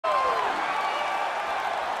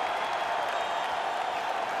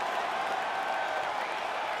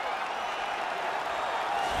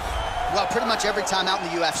Well, pretty much every time out in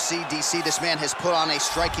the UFC, DC, this man has put on a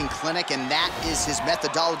striking clinic, and that is his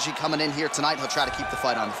methodology coming in here tonight. He'll try to keep the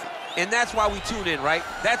fight on the feet. And that's why we tune in, right?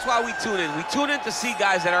 That's why we tune in. We tune in to see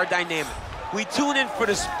guys that are dynamic. We tune in for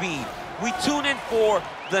the speed. We tune in for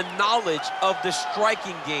the knowledge of the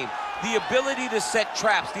striking game, the ability to set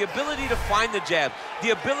traps, the ability to find the jab,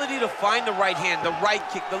 the ability to find the right hand, the right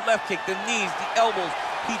kick, the left kick, the knees, the elbows.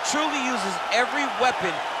 He truly uses every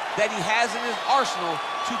weapon that he has in his arsenal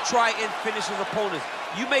to try and finish his opponents.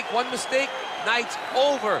 You make one mistake, night's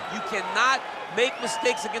over. You cannot make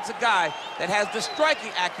mistakes against a guy that has the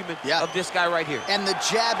striking acumen of this guy right here. And the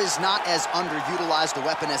jab is not as underutilized a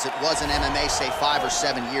weapon as it was in MMA, say 5 or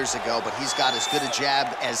 7 years ago, but he's got as good a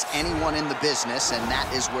jab as anyone in the business, and that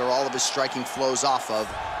is where all of his striking flows off of.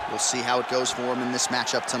 We'll see how it goes for him in this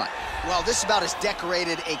matchup tonight. Well, this is about as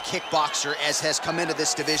decorated a kickboxer as has come into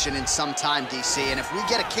this division in some time, DC, and if we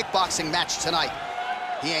get a kickboxing match tonight,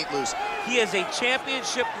 he ain't losing. He is a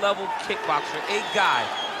championship-level kickboxer, a guy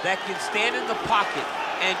that can stand in the pocket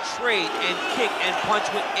and trade and kick and punch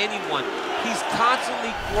with anyone. He's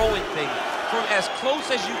constantly throwing things from as close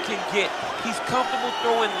as you can get. He's comfortable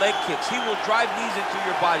throwing leg kicks. He will drive knees into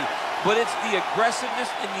your body, but it's the aggressiveness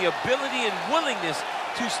and the ability and willingness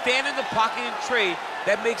to stand in the pocket and trade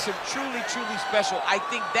that makes him truly, truly special. I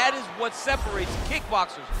think that is what separates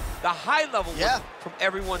kickboxers, the high-level ones, from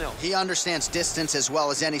everyone else. He understands distance as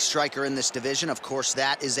well as any striker in this division. Of course,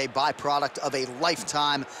 that is a byproduct of a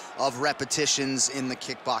lifetime of repetitions in the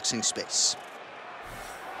kickboxing space.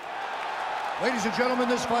 Ladies and gentlemen,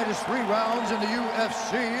 this fight is 3 rounds in the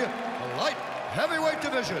UFC light heavyweight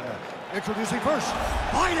division. Introducing first,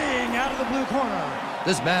 fighting out of the blue corner.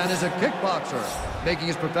 This man is a kickboxer, making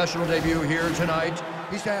his professional debut here tonight.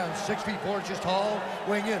 He stands 6 feet 4 inches tall,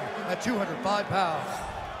 weighing in at 205 pounds.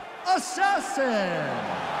 Assassin!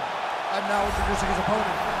 And now introducing his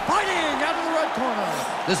opponent, fighting out of the red corner.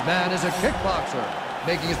 This man is a kickboxer,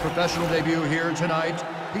 making his professional debut here tonight.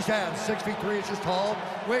 He stands 6 feet 3 inches tall,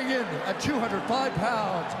 weighing in at 205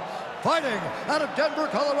 pounds. Fighting out of Denver,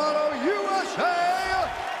 Colorado, USA,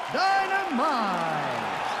 Dynamite!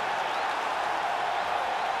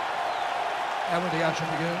 And when the action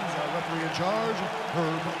begins, our referee in charge,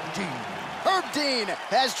 Herb Dean. Herb Dean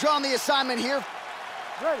has drawn the assignment here.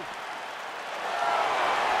 Ready.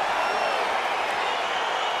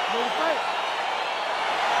 Ready to fight.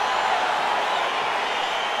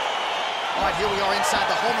 All right, here we are inside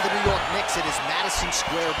the home of the New York Knicks. It is Madison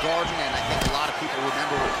Square Garden, and I think a lot of people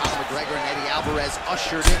remember when Conor McGregor and Eddie Alvarez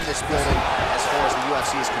ushered in this building as far as the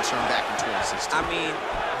UFC is concerned back in 2016. I mean,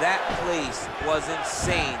 that place was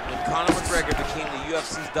insane when Conor McGregor became the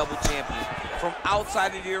UFC's double champion. From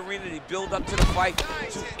outside of the arena, they build up to the fight,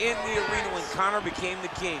 to in the arena when Conor became the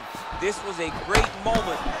king. This was a great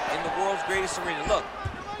moment in the world's greatest arena. Look,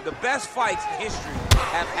 the best fights in history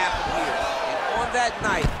have happened here. And on that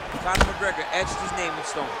night, Conor McGregor etched his name in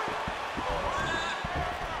stone.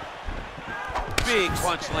 Big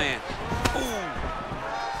punch land. Ooh.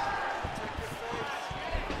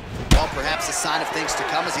 Well, perhaps a sign of things to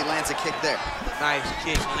come as he lands a kick there. Nice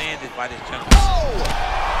kick landed by this gentleman. Oh!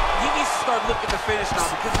 He needs to start looking to finish now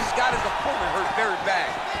because he's got his opponent hurt very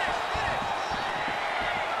bad.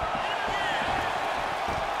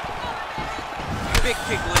 Big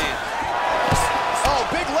kick lands. Oh,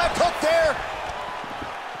 big left hook there.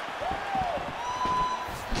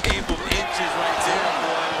 Came from inches right there,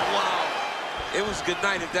 boy. Wow. It was good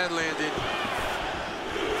night if that landed.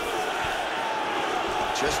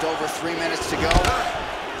 Just over 3 minutes to go.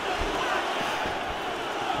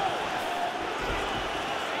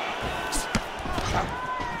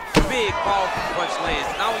 Big powerful punch lands.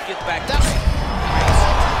 Now he gets back down.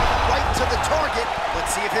 Right to the target.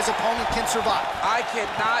 Let's see if his opponent can survive. I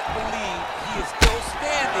cannot believe he is still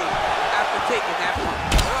standing after taking that punch.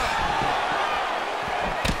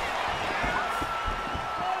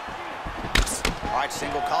 All right,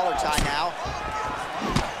 single collar tie now.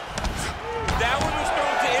 That one was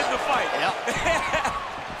thrown to end the fight. Yep.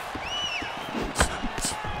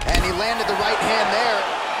 And he landed the right hand there.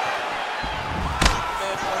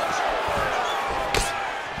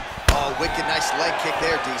 Oh, wicked nice leg kick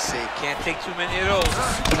there, DC. Can't take too many of those.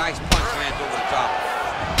 Nice punch lands over the top.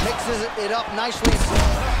 Mixes it up nicely.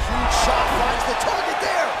 Huge shot finds the target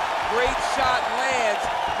there. Great shot lands.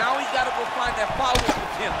 Now he's got to go find that follow-up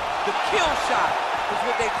with him. The kill shot is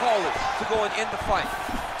what they call it, to go and end the fight.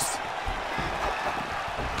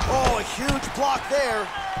 Oh, a huge block there.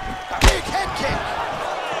 Big head kick.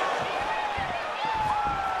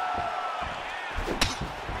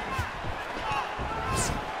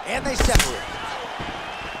 And they separate.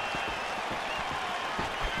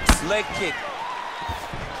 Leg kick.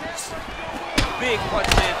 big punch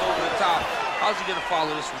lands over the top. How's he gonna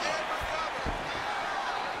follow this one?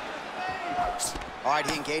 All right,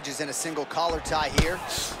 he engages in a single collar tie here.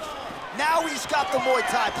 Now he's got the Muay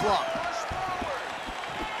Thai plum.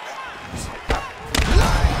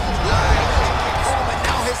 And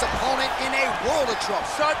now his opponent in a world of trouble.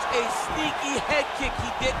 Such a sneaky head kick. He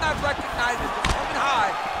did not recognize it was coming high,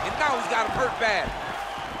 and now he's got him hurt bad.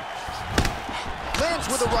 Lands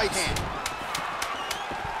with a right hand.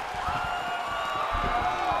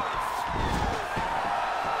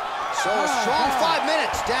 So a strong 5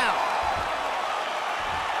 minutes down.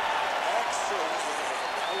 Excellent.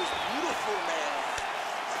 That was beautiful, man.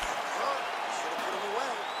 Should have put him away.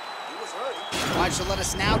 He was hurting. All right, so let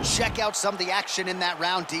us now check out some of the action in that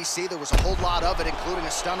round, DC. There was a whole lot of it, including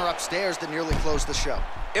a stunner upstairs that nearly closed the show.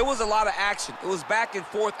 It was a lot of action. It was back and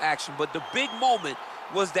forth action, but the big moment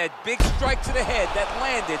was that big strike to the head that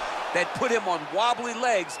landed, that put him on wobbly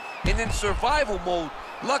legs, and in survival mode,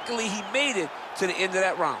 luckily he made it to the end of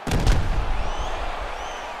that round.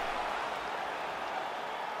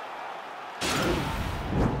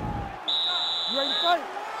 You ready to fight?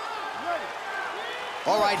 You ready?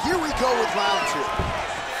 All right, here we go with round 2.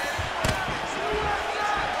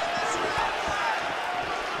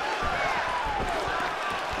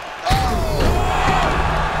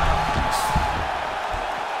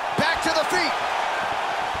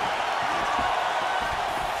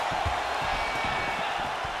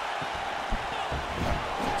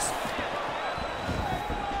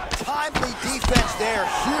 Timely defense there,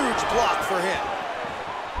 huge block for him.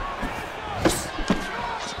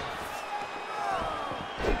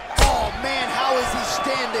 Oh man, how is he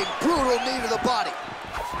standing? Brutal knee to the body.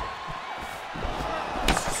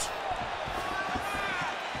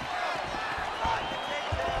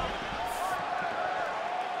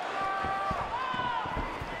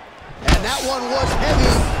 And that one was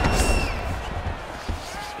heavy.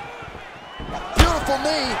 Beautiful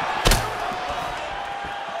knee.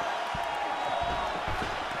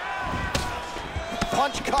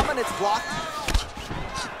 Punch coming, it's blocked.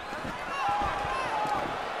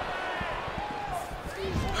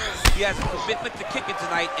 He has a commitment to kicking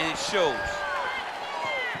tonight, and it shows.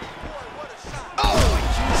 Oh,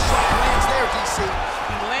 huge shot lands there, DC.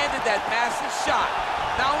 He landed that massive shot.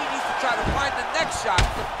 Now he needs to try to find the next shot,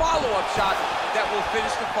 the follow-up shot that will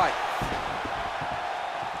finish the fight.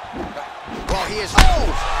 Well, he is. Oh!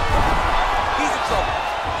 He's in trouble.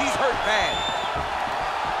 He's hurt bad.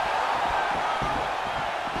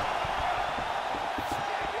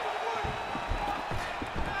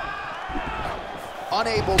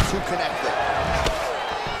 Unable to connect it.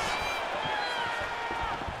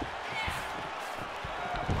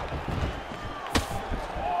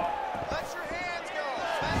 Let your hands go.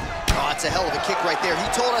 Oh, that's a hell of a kick right there. He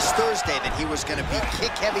told us Thursday that he was going to be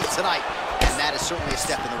kick heavy tonight, and that is certainly a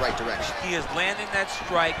step in the right direction. He is landing that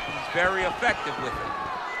strike. He's very effective with it.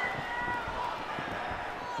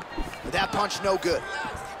 But that punch, no good.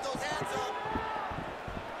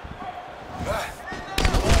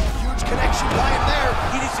 Huge connection by him there.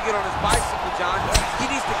 He needs to get on his bicycle, John. He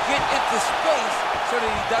needs to get into space so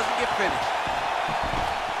that he doesn't get finished.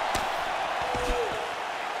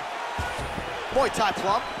 Muay Thai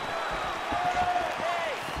plum.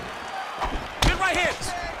 Good right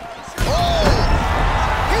hits. Oh!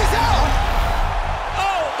 He's out!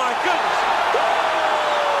 Oh, my goodness.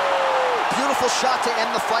 Beautiful shot to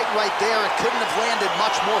end the fight right there. It couldn't have landed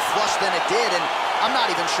much more flush than it did, and I'm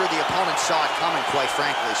not even sure the opponent saw it coming, quite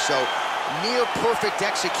frankly. So, near perfect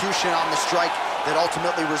execution on the strike that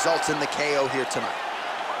ultimately results in the KO here tonight.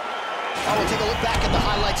 Oh, we'll take a look back at the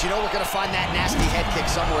highlights. You know we're going to find that nasty head kick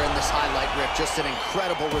somewhere in this highlight, Rick. Just an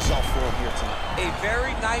incredible result for him here tonight. A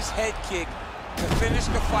very nice head kick to finish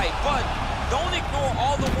the fight, but don't ignore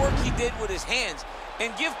all the work he did with his hands,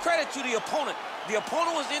 and give credit to the opponent. The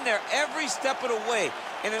opponent was in there every step of the way,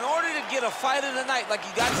 and in order to get a fight of the night like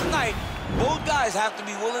he got tonight, both guys have to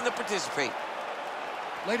be willing to participate.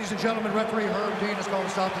 Ladies and gentlemen, referee Herb Dean has called a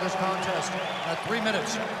stop to this contest at 3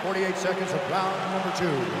 minutes, 48 seconds of round number 2.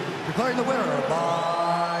 Declaring the winner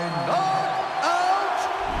by knockout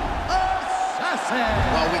assassin.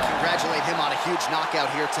 Well, we congratulate him on a huge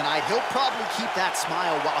knockout here tonight. He'll probably keep that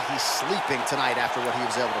smile while he's sleeping tonight after what he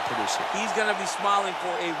was able to produce here. He's going to be smiling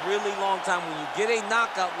for a really long time. When you get a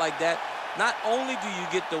knockout like that, not only do you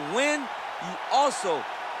get the win, you also,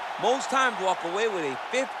 most times, walk away with a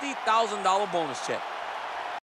 $50,000 bonus check.